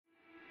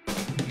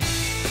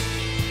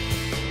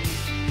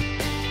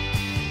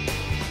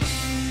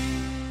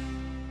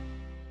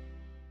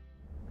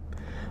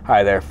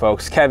Hi there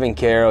folks, Kevin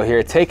Carroll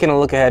here, taking a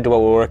look ahead to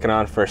what we're working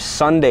on for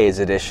Sunday's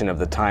edition of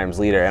the Times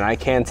Leader, and I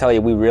can tell you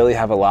we really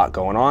have a lot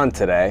going on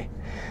today.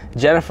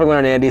 Jennifer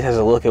Learnandes has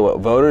a look at what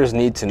voters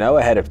need to know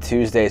ahead of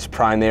Tuesday's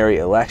primary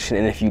election,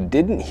 and if you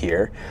didn't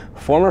hear,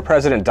 former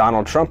President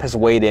Donald Trump has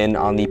weighed in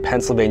on the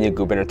Pennsylvania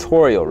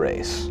gubernatorial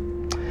race.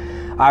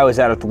 I was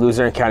out at the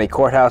Luzerne County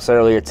Courthouse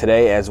earlier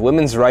today as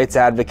women's rights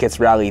advocates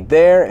rallied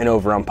there and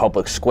over on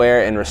Public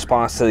Square in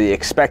response to the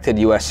expected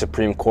U.S.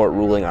 Supreme Court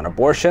ruling on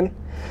abortion.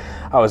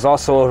 I was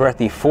also over at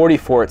the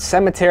 44th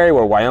Cemetery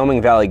where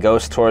Wyoming Valley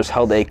Ghost Tours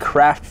held a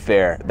craft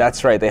fair.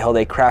 That's right, they held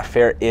a craft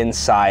fair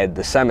inside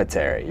the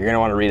cemetery. You're going to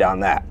want to read on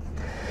that.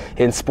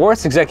 In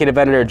sports, executive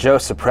editor Joe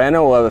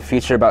Soprano will have a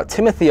feature about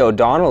Timothy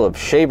O'Donnell of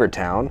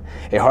Shavertown,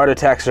 a heart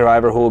attack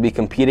survivor who will be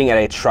competing at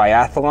a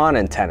triathlon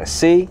in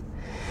Tennessee.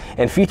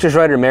 And features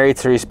writer Mary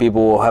Therese Biebel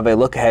will have a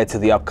look ahead to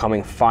the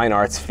upcoming Fine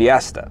Arts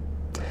Fiesta.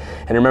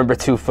 And remember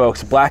too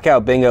folks,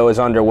 Blackout Bingo is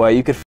underway.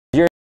 You can find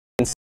your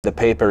in the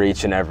paper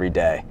each and every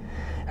day.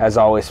 As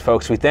always,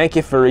 folks, we thank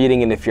you for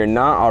reading, and if you're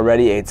not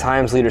already a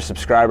Times Leader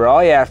subscriber,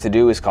 all you have to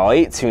do is call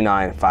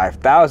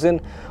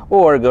 829-5000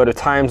 or go to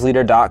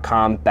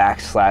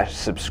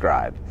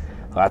timesleader.com/subscribe.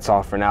 Well, that's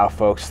all for now,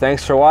 folks.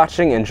 Thanks for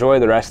watching. Enjoy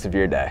the rest of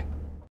your day.